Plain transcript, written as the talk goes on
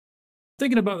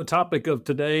Thinking about the topic of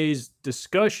today's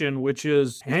discussion, which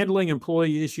is handling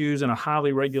employee issues in a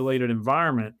highly regulated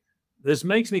environment, this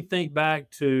makes me think back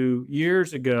to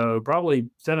years ago, probably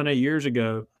 7, 8 years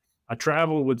ago. I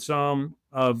traveled with some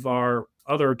of our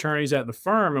other attorneys at the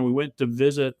firm, and we went to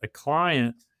visit a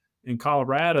client in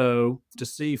Colorado to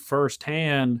see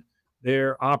firsthand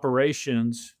their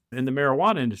operations in the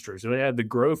marijuana industry. So they had the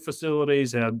grow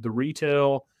facilities, had the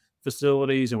retail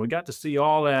facilities, and we got to see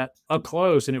all that up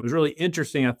close. And it was really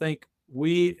interesting. I think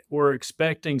we were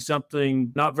expecting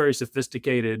something not very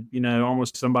sophisticated,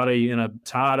 almost somebody in a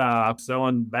tie-dye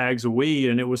selling bags of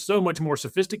weed. And it was so much more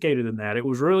sophisticated than that. It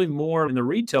was really more in the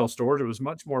retail stores. It was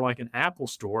much more like an Apple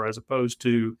store as opposed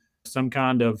to some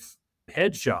kind of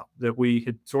head shop that we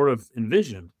had sort of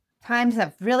envisioned. Times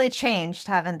have really changed,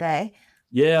 haven't they?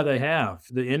 Yeah, they have.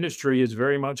 The industry is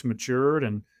very much matured.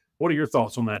 And what are your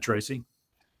thoughts on that, Tracey?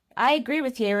 I agree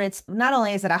with you. It's not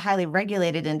only is it a highly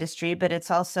regulated industry, but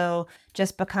it's also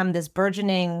just become this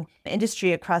burgeoning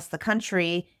industry across the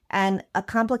country, and a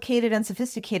complicated and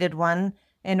sophisticated one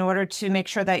in order to make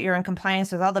sure that you're in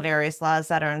compliance with all the various laws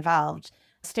that are involved.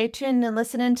 Stay tuned and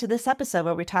listen into this episode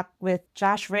where we talk with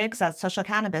Josh Riggs at Social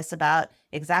Cannabis about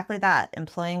exactly that,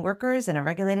 employing workers in a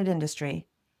regulated industry.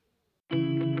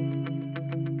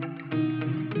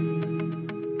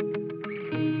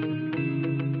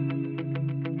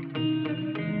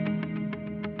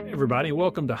 Everybody,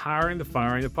 welcome to Hiring the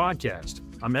Firing the podcast.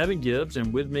 I'm Evan Gibbs,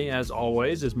 and with me, as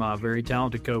always, is my very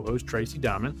talented co-host, Tracey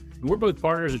Diamond. And we're both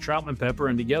partners at Troutman Pepper,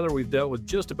 and together we've dealt with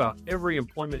just about every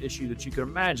employment issue that you could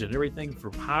imagine. Everything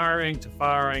from hiring to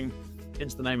firing,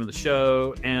 hence the name of the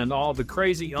show, and all the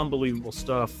crazy, unbelievable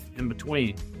stuff in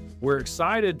between. We're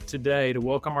excited today to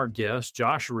welcome our guest,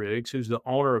 Josh Riggs, who's the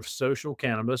owner of Social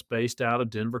Cannabis based out of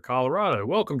Denver, Colorado.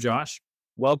 Welcome, Josh.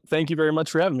 Well, thank you very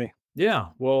much for having me. Yeah,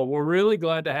 well, we're really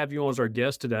glad to have you on as our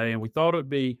guest today. And we thought it'd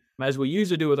be, as we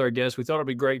usually do with our guests, we thought it'd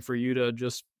be great for you to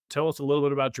just tell us a little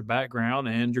bit about your background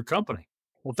and your company.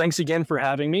 Well, thanks again for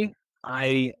having me.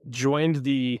 I joined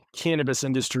the cannabis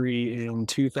industry in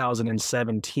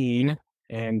 2017.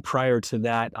 And prior to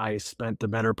that, I spent the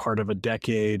better part of a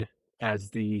decade as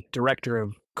the director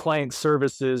of client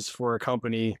services for a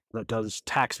company that does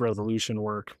tax resolution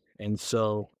work. And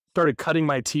so started cutting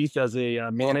my teeth as a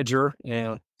manager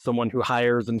and someone who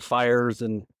hires and fires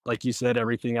and, like you said,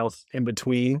 everything else in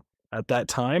between at that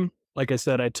time. Like I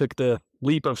said, I took the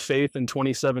leap of faith in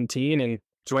 2017 and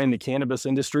joined the cannabis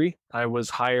industry. I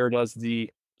was hired as the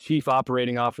chief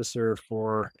operating officer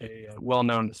for a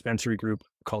well-known dispensary group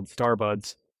called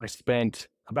Starbuds. I spent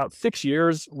about 6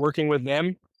 years working with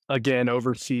them, again,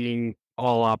 overseeing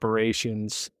all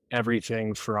operations,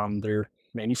 everything from their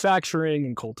manufacturing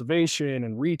and cultivation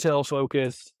and retail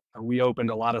focus. We opened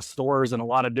a lot of stores in a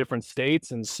lot of different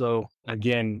states. And so,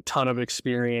 again, ton of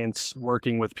experience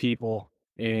working with people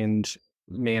and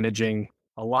managing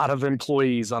a lot of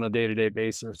employees on a day-to-day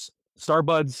basis.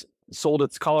 Starbuds sold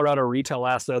its Colorado retail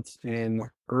assets in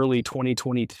early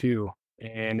 2022.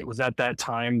 And it was at that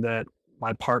time that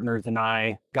my partners and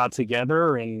I got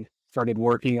together and started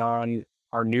working on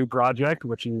our new project,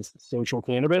 which is Social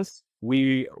Cannabis.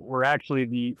 We were actually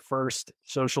the first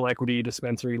social equity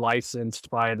dispensary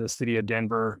licensed by the city of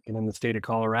Denver and in the state of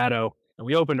Colorado. And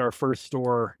we opened our first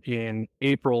store in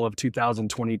April of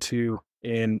 2022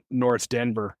 in North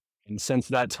Denver. And since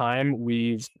that time,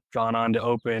 we've gone on to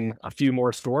open a few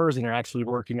more stores and are actually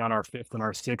working on our fifth and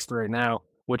our sixth right now,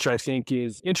 which I think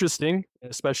is interesting,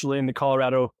 especially in the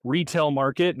Colorado retail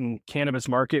market and cannabis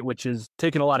market, which has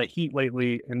taken a lot of heat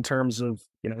lately in terms of,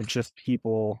 just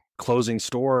people closing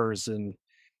stores. And,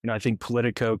 I think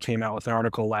Politico came out with an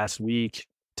article last week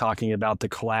talking about the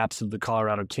collapse of the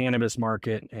Colorado cannabis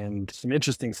market and some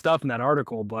interesting stuff in that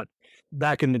article. But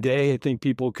back in the day, I think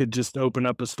people could just open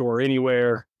up a store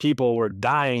anywhere. People were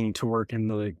dying to work in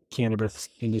the cannabis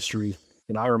industry.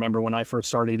 And I remember when I first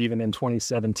started, even in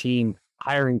 2017,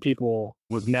 hiring people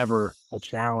was never a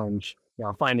challenge.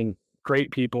 Finding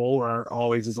great people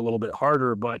always is a little bit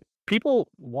harder, but people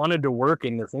wanted to work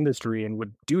in this industry and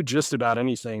would do just about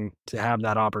anything to have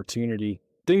that opportunity.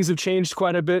 Things have changed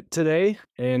quite a bit today.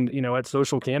 And, at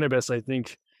Social Cannabis, I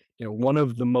think, one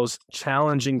of the most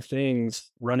challenging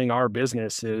things running our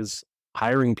business is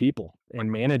hiring people and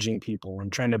managing people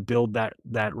and trying to build that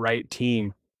right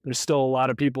team. There's still a lot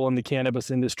of people in the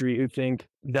cannabis industry who think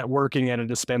that working at a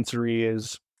dispensary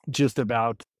is just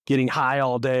about getting high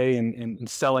all day and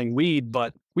selling weed,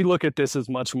 but we look at this as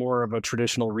much more of a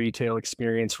traditional retail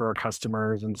experience for our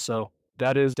customers. And so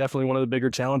that is definitely one of the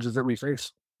bigger challenges that we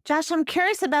face. Josh, I'm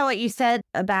curious about what you said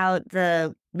about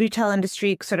the retail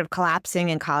industry sort of collapsing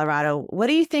in Colorado. What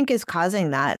do you think is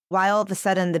causing that? Why all of a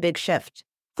sudden the big shift?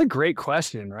 It's a great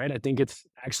question, right? I think it's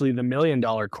actually the $1 million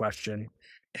question.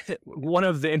 One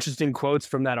of the interesting quotes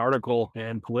from that article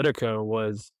in Politico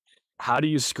was, how do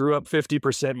you screw up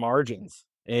 50% margins?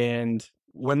 And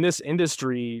when this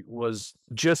industry was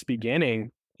just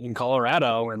beginning in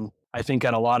Colorado, and I think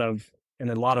in a lot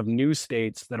of new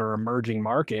states that are emerging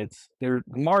markets, their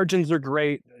margins are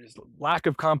great. There's lack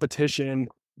of competition.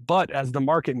 But as the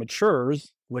market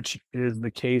matures, which is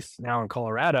the case now in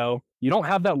Colorado, you don't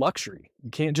have that luxury. You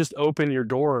can't just open your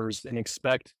doors and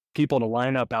expect people to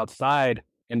line up outside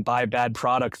and buy bad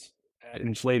products at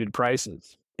inflated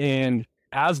prices. And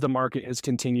as the market has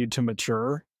continued to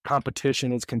mature,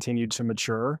 competition has continued to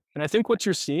mature. And I think what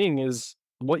you're seeing is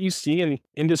what you see in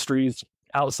industries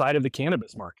outside of the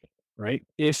cannabis market, right?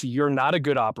 If you're not a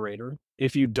good operator,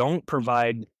 if you don't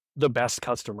provide the best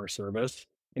customer service,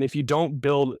 and if you don't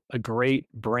build a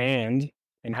great brand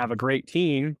and have a great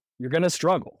team, you're going to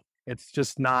struggle. It's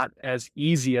just not as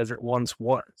easy as it once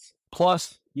was.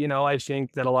 Plus, I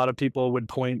think that a lot of people would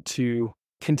point to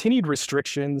continued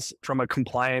restrictions from a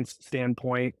compliance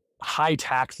standpoint, high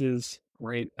taxes,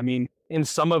 right? I mean, in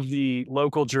some of the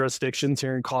local jurisdictions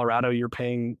here in Colorado, you're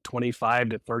paying 25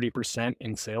 to 30%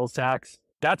 in sales tax.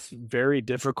 That's very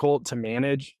difficult to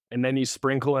manage. And then you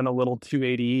sprinkle in a little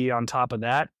 280E on top of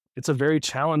that. It's a very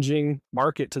challenging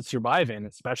market to survive in,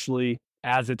 especially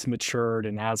as it's matured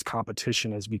and as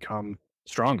competition has become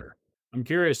stronger. I'm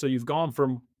curious. So you've gone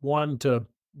from one to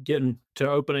getting to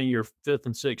opening your fifth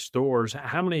and sixth stores.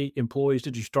 How many employees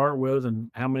did you start with,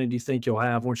 and how many do you think you'll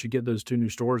have once you get those 2 new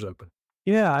stores open?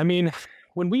 Yeah, I mean,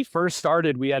 when we first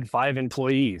started, we had 5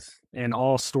 employees and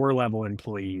all store level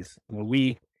employees.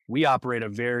 We operate a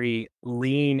very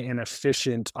lean and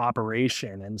efficient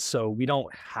operation. And so we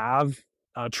don't have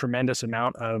a tremendous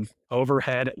amount of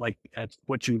overhead, like at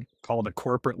what you call the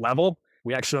corporate level.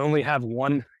 We actually only have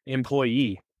 1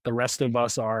 employee. The rest of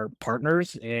us are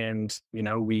partners, and,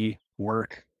 we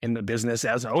work in the business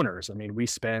as owners. I mean, we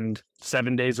spend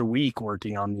 7 days a week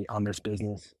working on this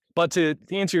business. But to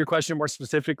answer your question more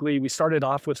specifically, we started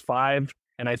off with 5.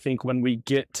 And I think when we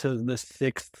get to the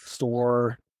 6th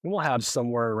store, we'll have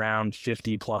somewhere around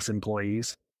 50 plus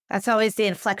employees. That's always the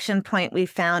inflection point we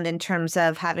found in terms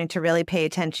of having to really pay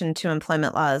attention to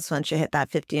employment laws once you hit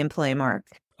that 50 employee mark.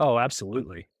 Oh,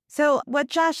 absolutely. So what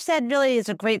Josh said really is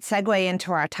a great segue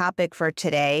into our topic for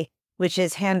today, which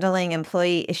is handling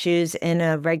employee issues in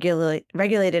a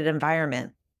regulated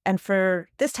environment. And for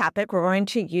this topic, we're going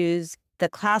to use the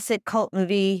classic cult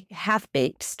movie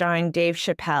Half-Baked, starring Dave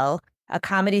Chappelle, a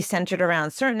comedy centered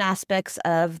around certain aspects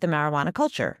of the marijuana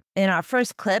culture. In our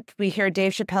first clip, we hear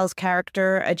Dave Chappelle's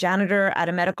character, a janitor at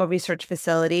a medical research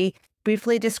facility,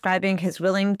 briefly describing his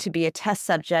willing to be a test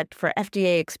subject for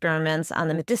FDA experiments on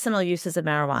the medicinal uses of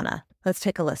marijuana. Let's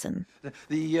take a listen.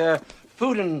 The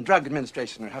Food and Drug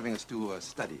Administration are having us do a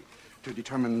study to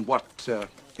determine what,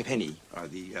 if any, are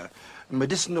the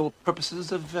medicinal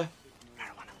purposes of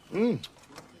marijuana.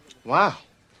 Wow.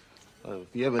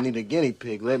 If you ever need a guinea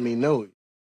pig, let me know.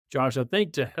 Josh, I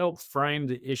think to help frame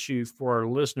the issue for our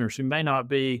listeners who may not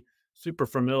be super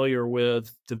familiar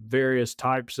with the various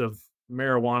types of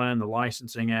marijuana and the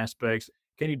licensing aspects,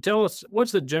 can you tell us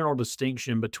what's the general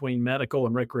distinction between medical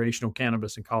and recreational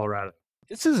cannabis in Colorado?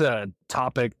 This is a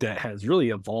topic that has really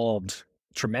evolved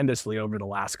tremendously over the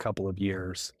last couple of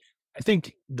years. I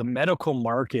think the medical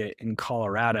market in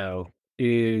Colorado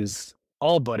is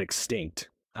all but extinct.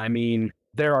 I mean,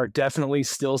 there are definitely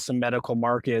still some medical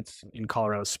markets in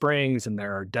Colorado Springs, and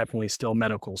there are definitely still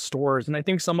medical stores. And I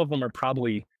think some of them are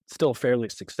probably still fairly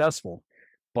successful.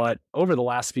 But over the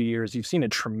last few years, you've seen a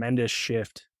tremendous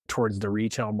shift towards the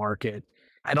retail market.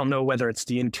 I don't know whether it's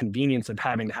the inconvenience of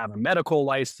having to have a medical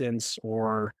license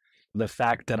or the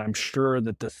fact that I'm sure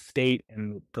that the state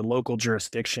and the local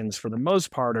jurisdictions, for the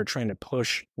most part, are trying to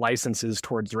push licenses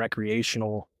towards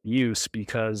recreational use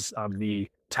because of the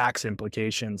tax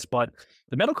implications. But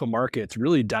the medical market's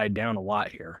really died down a lot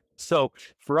here. So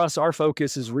for us, our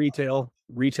focus is retail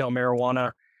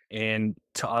marijuana. And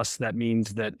to us, that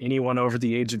means that anyone over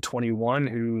the age of 21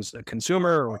 who's a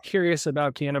consumer or curious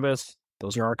about cannabis,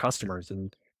 those are our customers,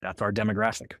 and that's our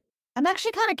demographic. I'm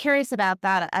actually kind of curious about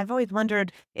that. I've always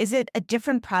wondered, is it a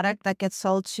different product that gets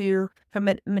sold to for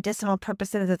medicinal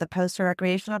purposes as opposed to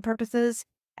recreational purposes?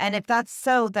 And if that's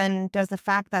so, then does the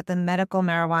fact that the medical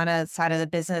marijuana side of the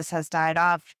business has died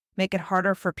off make it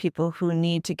harder for people who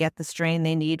need to get the strain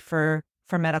they need for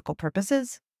medical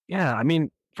purposes? Yeah, I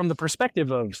mean, from the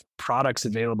perspective of products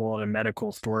available at a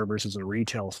medical store versus a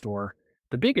retail store,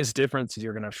 the biggest difference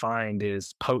you're going to find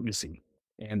is potency.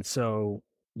 And so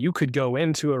you could go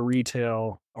into a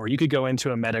retail or you could go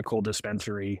into a medical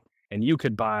dispensary and you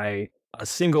could buy a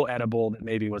single edible that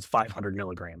maybe was 500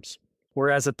 milligrams.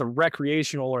 Whereas at the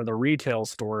recreational or the retail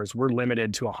stores, we're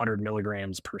limited to 100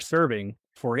 milligrams per serving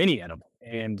for any edible.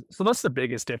 And so that's the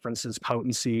biggest difference is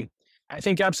potency. I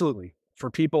think absolutely for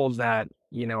people that,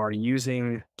 are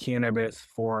using cannabis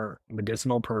for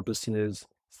medicinal purposes,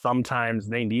 sometimes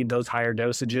they need those higher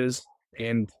dosages.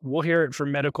 And we'll hear it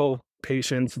from medical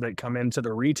patients that come into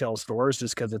the retail stores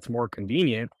just because it's more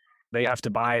convenient. They have to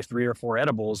buy 3 or 4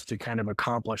 edibles to kind of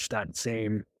accomplish that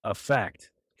same effect.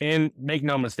 And make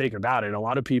no mistake about it, a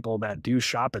lot of people that do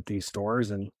shop at these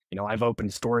stores, and, I've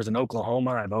opened stores in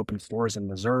Oklahoma, I've opened stores in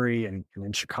Missouri and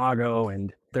in Chicago,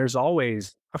 and there's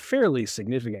always a fairly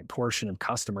significant portion of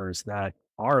customers that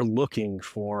are looking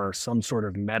for some sort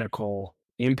of medical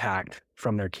impact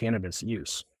from their cannabis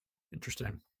use.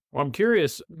 Interesting. Well, I'm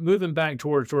curious, moving back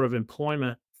towards sort of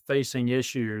employment facing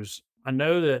issues. I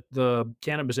know that the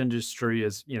cannabis industry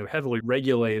is, heavily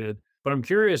regulated, but I'm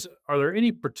curious, are there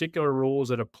any particular rules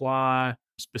that apply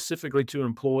specifically to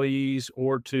employees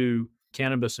or to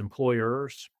cannabis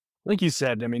employers? Like you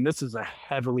said, this is a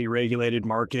heavily regulated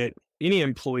market. Any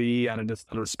employee at a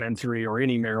dispensary or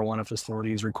any marijuana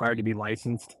facility is required to be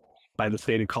licensed by the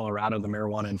state of Colorado, the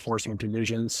Marijuana Enforcement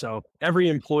Division. So every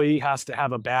employee has to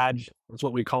have a badge. That's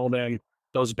what we call them.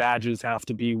 Those badges have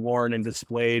to be worn and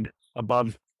displayed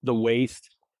above the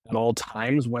waist at all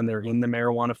times when they're in the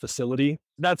marijuana facility.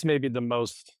 That's maybe the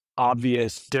most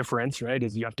obvious difference, right?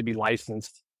 Is you have to be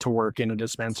licensed to work in a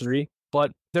dispensary.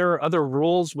 But there are other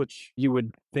rules which you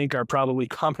would think are probably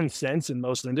common sense in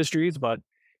most industries, but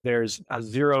there's a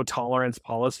zero tolerance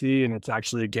policy, and it's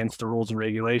actually against the rules and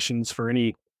regulations for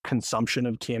any consumption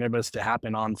of cannabis to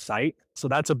happen on site. So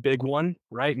that's a big one,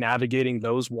 right? Navigating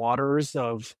those waters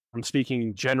of, I'm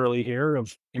speaking generally here,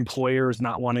 of employers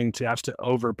not wanting to have to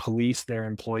over police their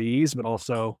employees, but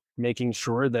also making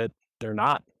sure that they're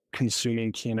not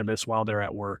consuming cannabis while they're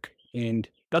at work. And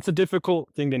that's a difficult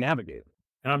thing to navigate.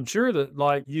 And I'm sure that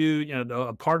like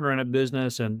a partner in a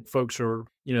business and folks who are,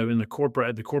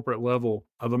 at the corporate level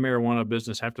of a marijuana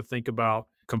business have to think about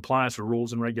compliance with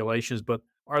rules and regulations. But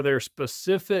are there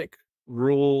specific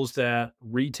rules that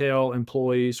retail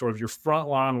employees or your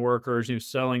frontline workers,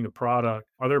 selling the product,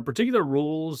 are there particular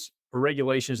rules or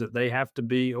regulations that they have to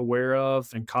be aware of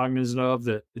and cognizant of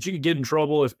that you could get in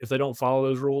trouble if they don't follow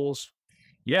those rules?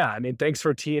 Yeah, thanks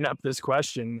for teeing up this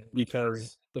question,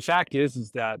 because the fact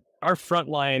is that our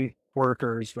frontline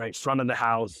workers, right, front of the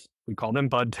house, we call them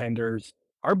bud tenders.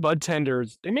 Our bud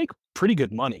tenders, they make pretty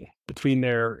good money between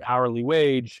their hourly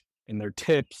wage and their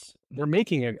tips. They're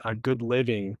making a good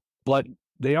living, but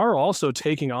they are also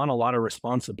taking on a lot of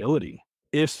responsibility.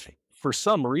 If for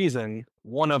some reason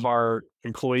one of our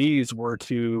employees were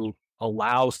to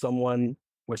allow someone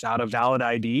without a valid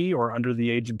ID or under the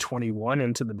age of 21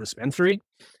 into the dispensary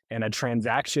and a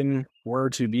transaction were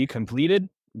to be completed,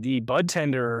 the bud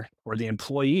tender or the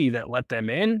employee that let them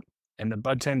in and the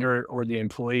bud tender or the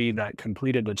employee that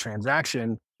completed the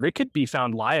transaction, they could be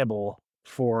found liable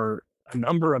for a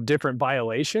number of different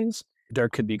violations. There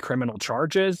could be criminal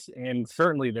charges, and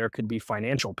certainly there could be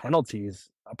financial penalties,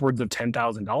 upwards of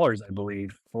 $10,000, I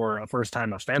believe, for a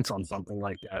first-time offense on something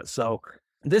like that. So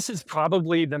this is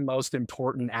probably the most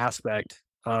important aspect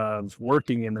of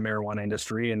working in the marijuana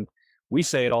industry. And we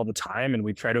say it all the time, and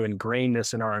we try to ingrain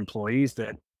this in our employees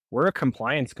that we're a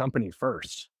compliance company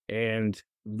first. And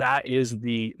that is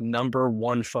the number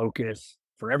one focus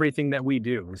for everything that we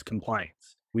do is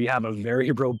compliance. We have a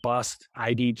very robust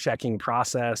ID checking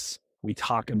process. We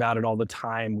talk about it all the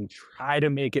time. We try to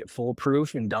make it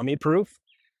foolproof and dummy proof,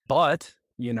 but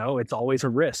it's always a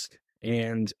risk.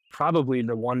 And probably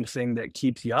the one thing that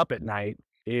keeps you up at night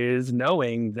is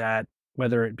knowing that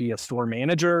whether it be a store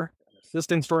manager, an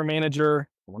assistant store manager,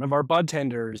 one of our bud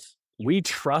tenders, we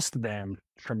trust them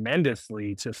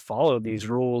tremendously to follow these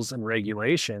rules and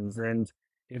regulations. And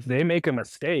if they make a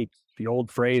mistake, the old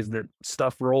phrase that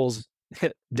stuff rolls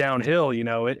downhill,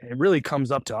 it really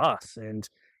comes up to us. And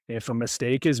if a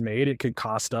mistake is made, it could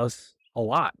cost us a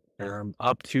lot,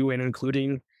 up to and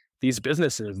including these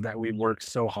businesses that we've worked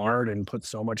so hard and put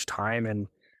so much time and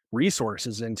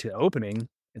resources into opening.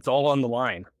 It's all on the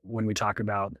line when we talk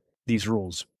about these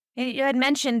rules. You had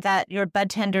mentioned that your bud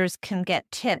tenders can get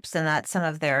tips and that some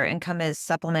of their income is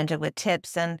supplemented with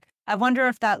tips. And I wonder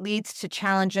if that leads to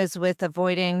challenges with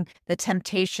avoiding the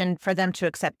temptation for them to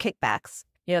accept kickbacks.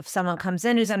 If someone comes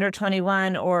in who's under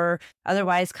 21 or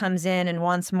otherwise comes in and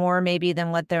wants more maybe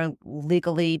than what they're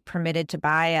legally permitted to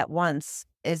buy at once,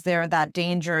 is there that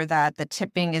danger that the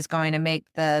tipping is going to make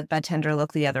the bud tender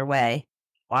look the other way?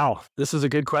 Wow, this is a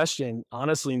good question.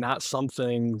 Honestly, not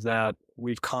something that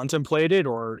we've contemplated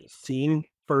or seen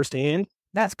firsthand.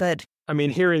 That's good. I mean,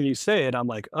 hearing you say it,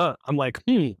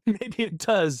 maybe it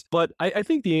does. But I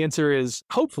think the answer is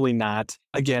hopefully not.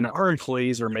 Again, our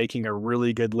employees are making a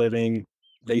really good living.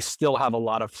 They still have a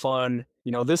lot of fun.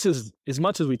 This is, as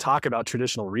much as we talk about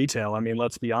traditional retail, I mean,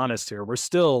 let's be honest here. We're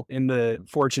still in the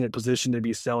fortunate position to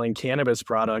be selling cannabis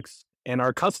products, and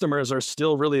our customers are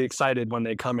still really excited when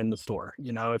they come in the store.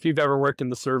 If you've ever worked in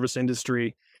the service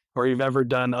industry or you've ever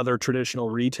done other traditional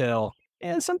retail,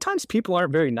 and sometimes people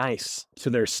aren't very nice to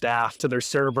their staff, to their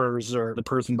servers, or the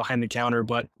person behind the counter,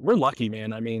 but we're lucky,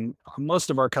 man. I mean,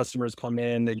 most of our customers come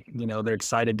in, they're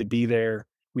excited to be there.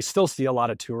 We still see a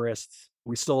lot of tourists.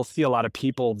 We still see a lot of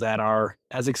people that are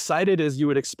as excited as you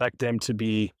would expect them to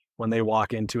be when they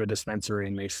walk into a dispensary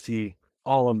and they see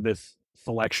all of this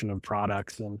selection of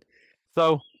products. And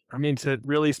so, I mean, to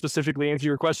really specifically answer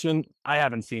your question, I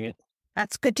haven't seen it.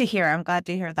 That's good to hear. I'm glad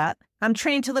to hear that. I'm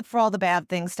trained to look for all the bad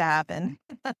things to happen.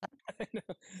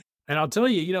 And I'll tell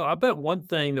you, I bet one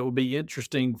thing that would be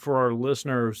interesting for our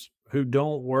listeners who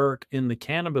don't work in the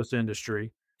cannabis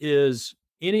industry is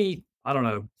any, I don't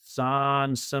know,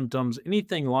 signs, symptoms,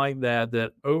 anything like that,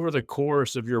 that over the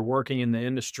course of your working in the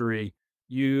industry,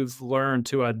 you've learned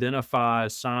to identify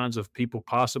signs of people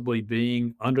possibly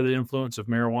being under the influence of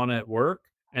marijuana at work.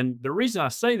 And the reason I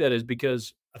say that is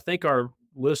because I think our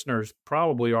listeners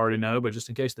probably already know, but just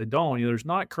in case they don't, there's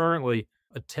not currently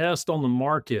a test on the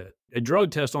market, a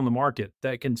drug test on the market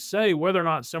that can say whether or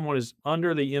not someone is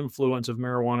under the influence of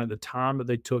marijuana at the time that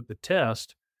they took the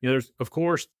test. There's, of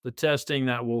course, the testing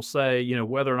that will say,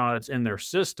 whether or not it's in their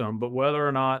system, but whether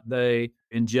or not they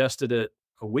ingested it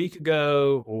a week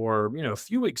ago or, a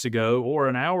few weeks ago or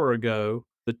an hour ago,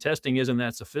 the testing isn't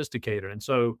that sophisticated. And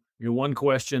so, one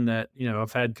question that,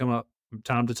 I've had come up from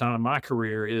time to time in my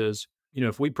career is,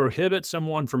 if we prohibit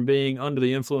someone from being under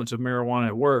the influence of marijuana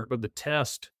at work, but the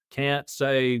test can't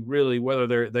say really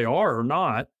whether they are or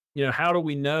not, how do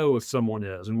we know if someone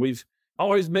is? And we've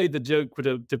always made the joke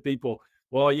to people,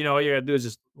 well, all you gotta do is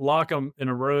just lock them in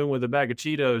a room with a bag of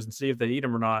Cheetos and see if they eat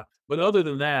them or not. But other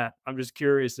than that, I'm just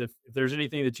curious if there's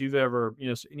anything that you've ever,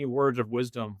 any words of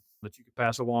wisdom that you could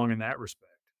pass along in that respect.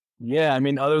 Yeah, I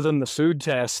mean, other than the food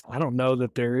test, I don't know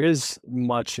that there is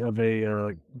much of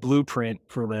a blueprint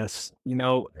for this.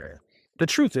 The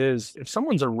truth is, if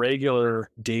someone's a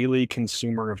regular daily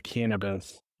consumer of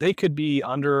cannabis, they could be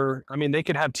they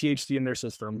could have THC in their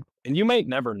system, and you might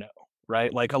never know,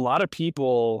 right? Like, a lot of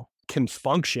people can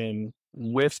function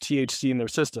with THC in their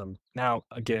system. Now,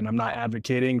 again, I'm not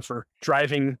advocating for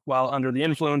driving while under the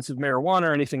influence of marijuana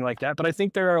or anything like that, but I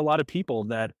think there are a lot of people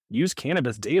that use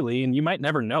cannabis daily and you might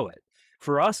never know it.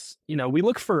 For us, we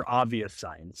look for obvious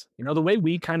signs. The way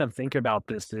we kind of think about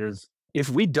this is, if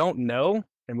we don't know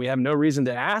and we have no reason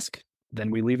to ask,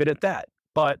 then we leave it at that.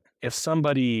 But if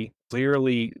somebody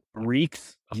clearly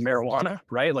reeks of marijuana,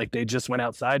 right? Like they just went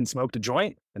outside and smoked a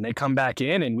joint and they come back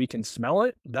in and we can smell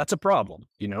it, that's a problem.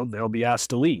 They'll be asked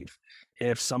to leave.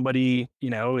 If somebody,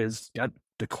 is got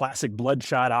the classic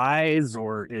bloodshot eyes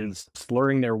or is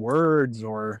slurring their words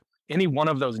or any one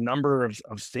of those number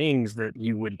of things that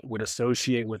you would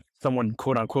associate with someone,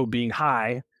 quote unquote, being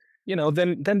high,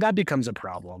 then that becomes a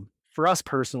problem. For us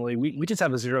personally, we just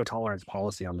have a zero tolerance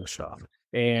policy on this shop.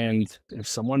 And if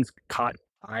someone's caught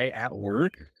high at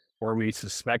work or we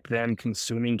suspect them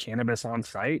consuming cannabis on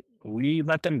site, we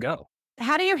let them go.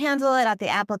 How do you handle it at the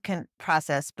applicant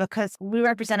process? Because we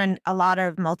represent a lot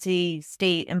of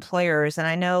multi-state employers, and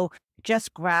I know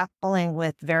just grappling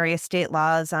with various state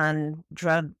laws on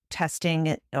drug testing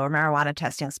or marijuana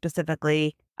testing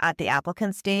specifically at the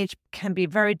applicant stage can be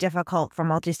very difficult for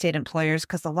multi-state employers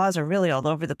because the laws are really all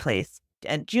over the place.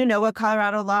 And do you know what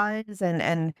Colorado law is?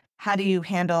 And how do you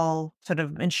handle sort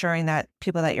of ensuring that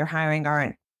people that you're hiring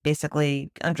aren't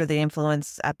basically under the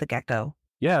influence at the get-go?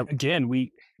 Yeah, again,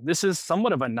 this is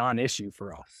somewhat of a non-issue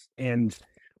for us. And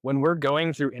when we're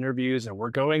going through interviews and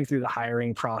we're going through the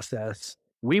hiring process,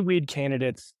 we weed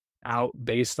candidates out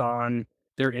based on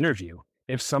their interview.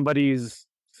 If somebody's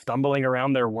stumbling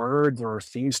around their words or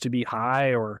seems to be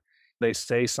high, or they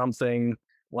say something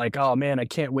like, "Oh man, I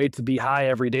can't wait to be high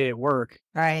every day at work."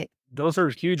 Right. Those are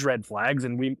huge red flags,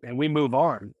 and we move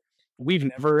on. We've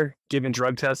never given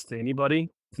drug tests to anybody.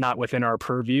 It's not within our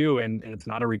purview, and it's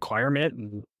not a requirement,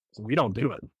 and we don't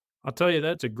do it. I'll tell you,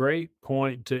 that's a great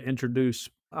point to introduce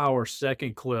our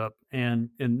second clip. And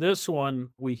in this one,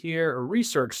 we hear a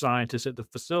research scientist at the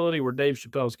facility where Dave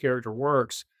Chappelle's character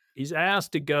works. He's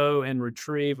asked to go and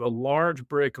retrieve a large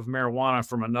brick of marijuana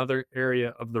from another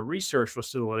area of the research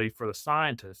facility for the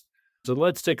scientist. So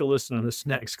let's take a listen to this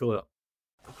next clip.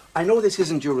 I know this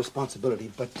isn't your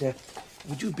responsibility, but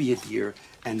would you be a dear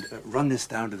and run this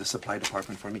down to the supply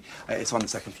department for me? It's on the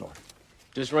second floor.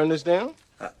 Just run this down?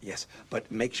 Yes,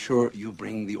 but make sure you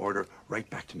bring the order right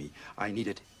back to me. I need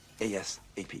it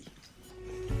ASAP.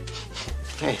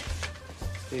 Hey,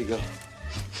 here you go.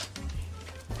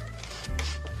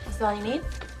 Is that all you need?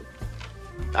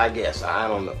 I guess. I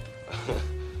don't know.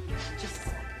 Just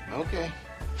Okay.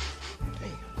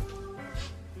 Hey.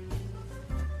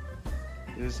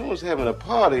 If someone's having a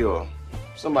party or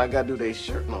somebody got to do their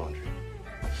shirt laundry.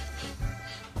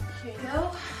 here you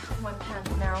go. 1 pound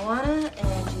of marijuana,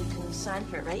 and you can sign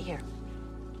for it right here.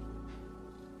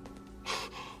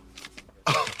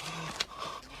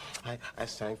 I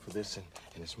signed for this and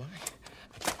it's mine.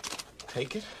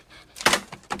 Take it.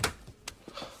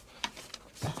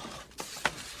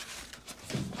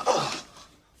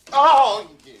 Oh,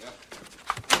 yeah.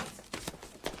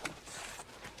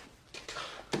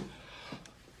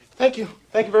 Thank you.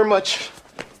 Thank you very much.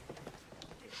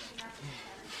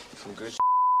 Some good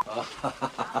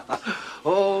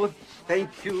Oh,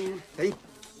 thank you, thank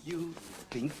you,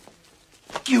 thank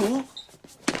you.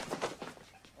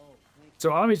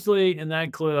 So obviously in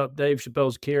that clip, Dave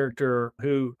Chappelle's character,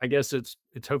 who I guess it's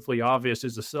hopefully obvious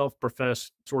is a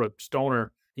self-professed sort of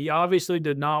stoner, he obviously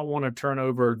did not want to turn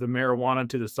over the marijuana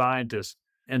to the scientists.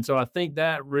 And so I think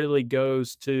that really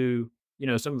goes to,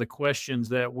 some of the questions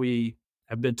that we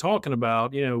have been talking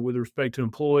about, with respect to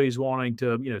employees wanting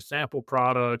to, sample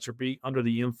products or be under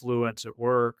the influence at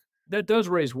work. That does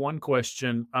raise one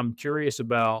question I'm curious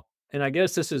about. And I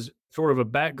guess this is sort of a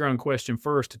background question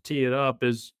first to tee it up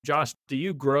is, Josh, do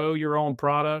you grow your own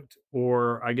product,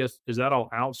 or I guess, is that all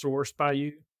outsourced by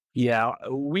you? Yeah,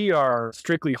 we are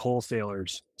strictly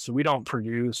wholesalers. So we don't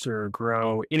produce or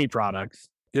grow any products.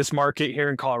 This market here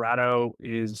in Colorado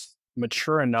is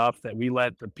mature enough that we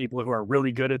let the people who are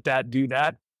really good at that do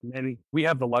that. And we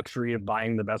have the luxury of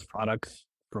buying the best products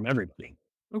from everybody.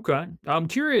 Okay. I'm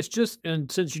curious, and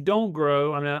since you don't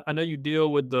grow, I mean, I know you deal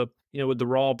with with the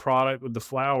raw product, with the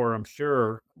flower, I'm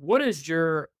sure. What is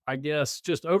your, I guess,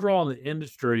 just overall in the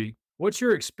industry, what's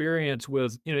your experience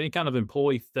with, any kind of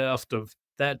employee theft of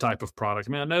that type of product?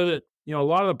 I mean, I know that, a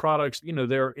lot of the products,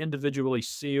 they're individually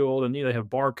sealed and they have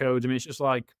barcodes. I mean,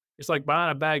 it's like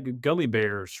buying a bag of gummy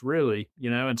bears, really,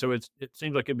 and so it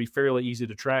seems like it'd be fairly easy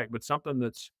to track, but something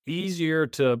that's easier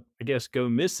to, I guess, go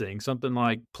missing, something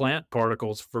like plant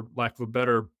particles, for lack of a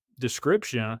better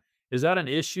description. Is that an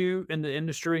issue in the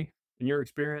industry, in your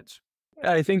experience?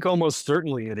 I think almost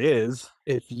certainly it is.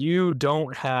 If you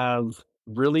don't have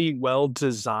really well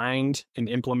designed and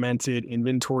implemented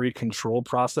inventory control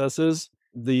processes,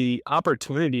 the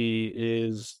opportunity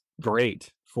is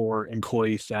great for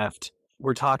employee theft.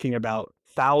 We're talking about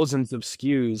thousands of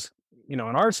SKUs. In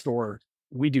our store,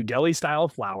 we do deli style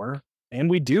flour, and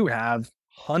we do have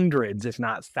hundreds, if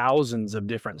not thousands, of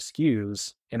different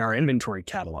SKUs in our inventory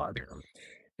catalog.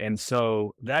 And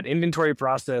so that inventory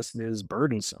process is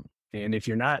burdensome. And if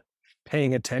you're not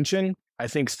paying attention, I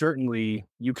think certainly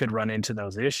you could run into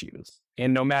those issues.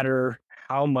 And no matter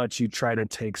how much you try to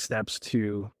take steps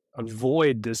to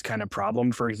avoid this kind of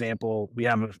problem, for example, we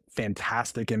have a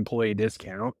fantastic employee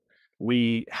discount.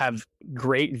 We have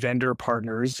great vendor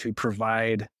partners who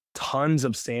provide tons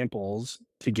of samples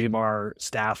to give our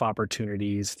staff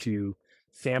opportunities to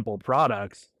sample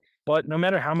products. But no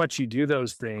matter how much you do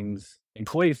those things,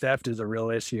 employee theft is a real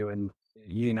issue. And,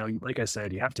 like I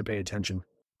said, you have to pay attention.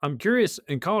 I'm curious,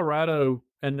 in Colorado,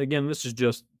 and again, this is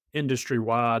just industry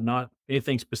wide, not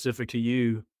anything specific to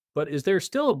you, but is there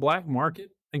still a black market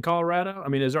in Colorado? I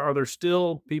mean, are there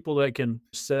still people that can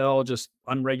sell just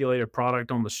unregulated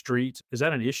product on the streets? Is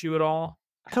that an issue at all?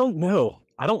 I don't know.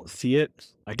 I don't see it.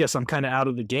 I guess I'm kind of out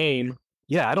of the game.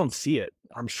 Yeah, I don't see it.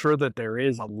 I'm sure that there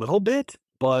is a little bit,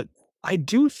 but I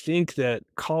do think that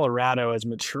Colorado, as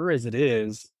mature as it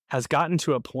is, has gotten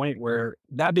to a point where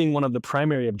that being one of the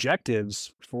primary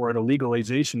objectives for the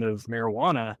legalization of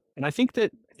marijuana. And I think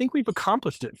we've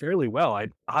accomplished it fairly well.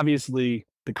 Obviously,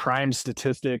 the crime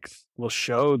statistics will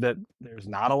show that there's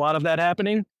not a lot of that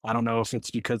happening. I don't know if it's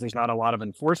because there's not a lot of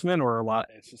enforcement or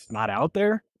it's just not out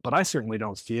there, but I certainly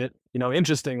don't see it.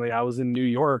 Interestingly, I was in New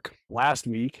York last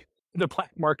week. The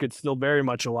black market's still very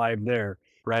much alive there,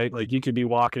 right? Like you could be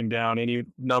walking down any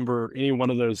one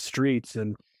of those streets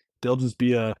and there'll just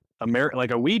be a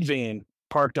weed van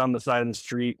parked on the side of the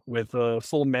street with a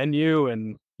full menu.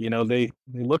 And, they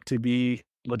look to be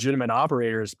legitimate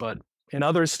operators, but in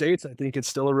other states, I think it's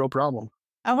still a real problem.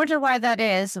 I wonder why that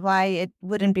is, why it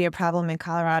wouldn't be a problem in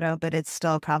Colorado, but it's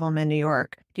still a problem in New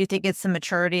York. Do you think it's the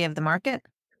maturity of the market?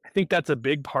 I think that's a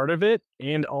big part of it.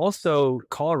 And also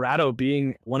Colorado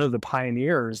being one of the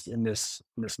pioneers in this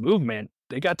movement,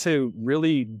 they got to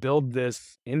really build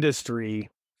this industry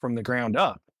from the ground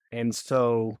up. And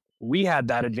so we had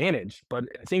that advantage. But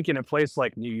I think in a place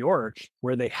like New York,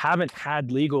 where they haven't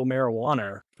had legal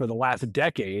marijuana for the last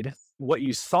decade, what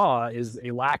you saw is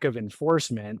a lack of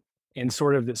enforcement and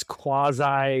sort of this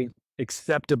quasi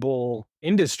acceptable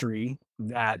industry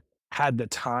that had the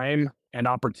time and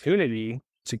opportunity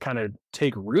to kind of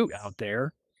take root out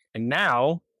there. And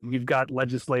now we've got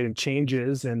legislative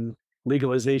changes and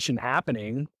legalization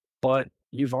happening, but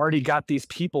you've already got these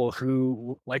people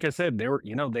who, like I said, they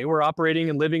were operating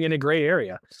and living in a gray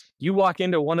area. You walk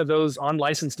into one of those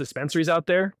unlicensed dispensaries out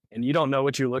there and you don't know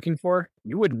what you're looking for,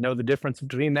 you wouldn't know the difference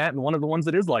between that and one of the ones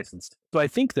that is licensed. So I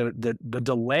think the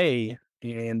delay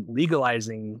in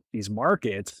legalizing these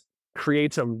markets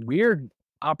creates a weird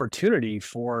opportunity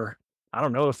for, I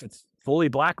don't know if it's fully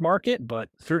black market, but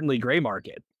certainly gray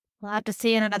market. We'll have to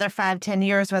see in another 5-10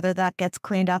 years whether that gets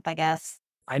cleaned up, I guess.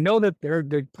 I know that they're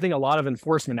putting a lot of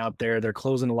enforcement out there. They're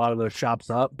closing a lot of those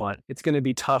shops up, but it's going to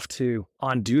be tough to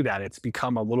undo that. It's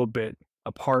become a little bit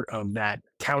a part of that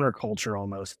counterculture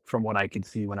almost, from what I could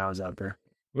see when I was out there.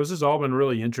 Well, this has all been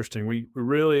really interesting. We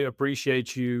really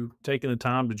appreciate you taking the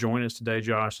time to join us today,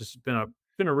 Josh. This has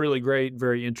been a really great,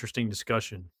 very interesting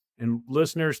discussion. And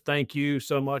listeners, thank you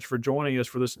so much for joining us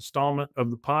for this installment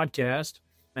of the podcast.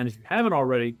 And if you haven't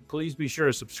already, please be sure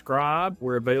to subscribe.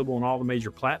 We're available on all the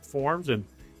major platforms, and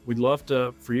we'd love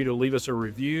for you to leave us a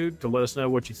review to let us know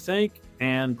what you think.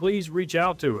 And please reach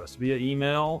out to us via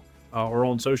email or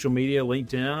on social media,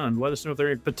 LinkedIn, and let us know if there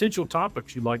are any potential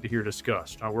topics you'd like to hear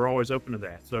discussed. We're always open to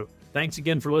that. So thanks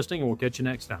again for listening, and we'll catch you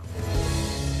next time.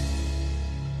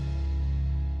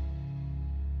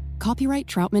 Copyright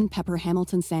Troutman Pepper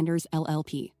Hamilton Sanders,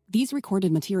 LLP. These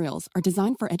recorded materials are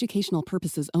designed for educational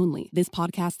purposes only. This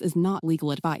podcast is not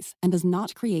legal advice and does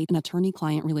not create an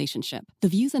attorney-client relationship. The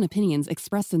views and opinions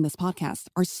expressed in this podcast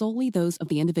are solely those of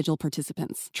the individual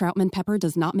participants. Troutman Pepper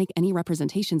does not make any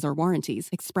representations or warranties,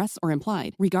 express or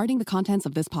implied, regarding the contents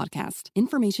of this podcast.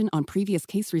 Information on previous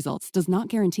case results does not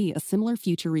guarantee a similar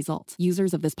future result.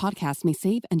 Users of this podcast may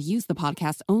save and use the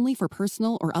podcast only for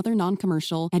personal or other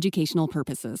non-commercial educational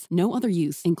purposes. No other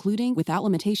use, including, without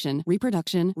limitation,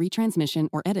 reproduction, retransmission,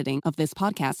 or editing of this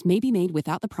podcast may be made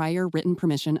without the prior written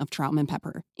permission of Troutman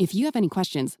Pepper. If you have any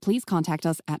questions, please contact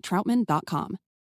us at troutman.com.